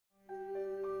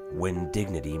When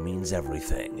dignity means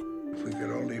everything. If we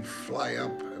could only fly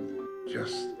up and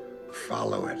just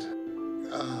follow it.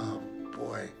 Oh,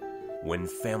 boy. When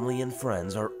family and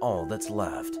friends are all that's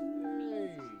left.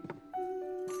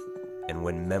 And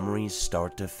when memories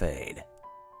start to fade.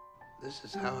 This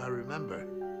is how I remember.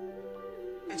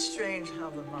 It's strange how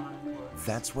the mind works.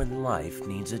 That's when life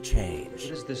needs a change.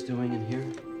 What is this doing in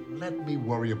here? Let me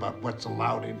worry about what's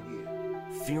allowed in here.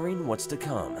 Fearing what's to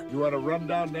come, You want to run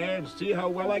down there and see how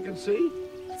well I can see?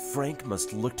 Frank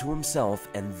must look to himself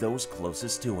and those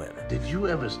closest to him. Did you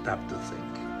ever stop to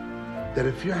think that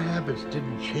if your habits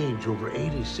didn't change over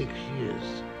 86 years,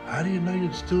 how do you know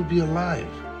you'd still be alive?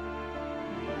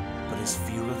 But his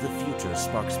fear of the future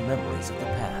sparks memories of the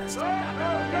past.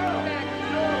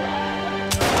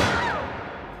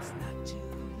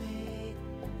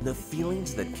 The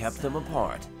feelings that kept them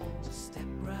apart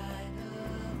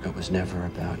It was never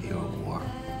about your war.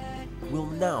 will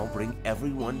now bring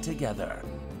everyone together.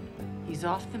 He's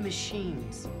off the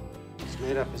machines. He's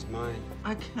made up his mind.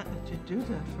 I can't let you do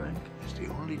that, Frank. It's the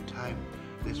only time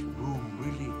this room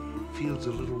really feels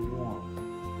a little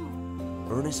warm.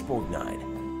 Ernest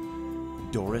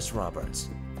Borgnine, Doris Roberts,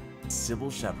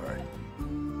 Cybill Shepherd,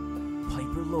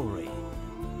 Piper Laurie,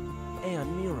 and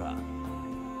Meara,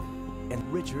 and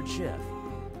Richard Schiff.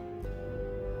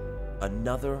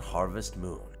 Another Harvest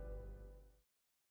Moon.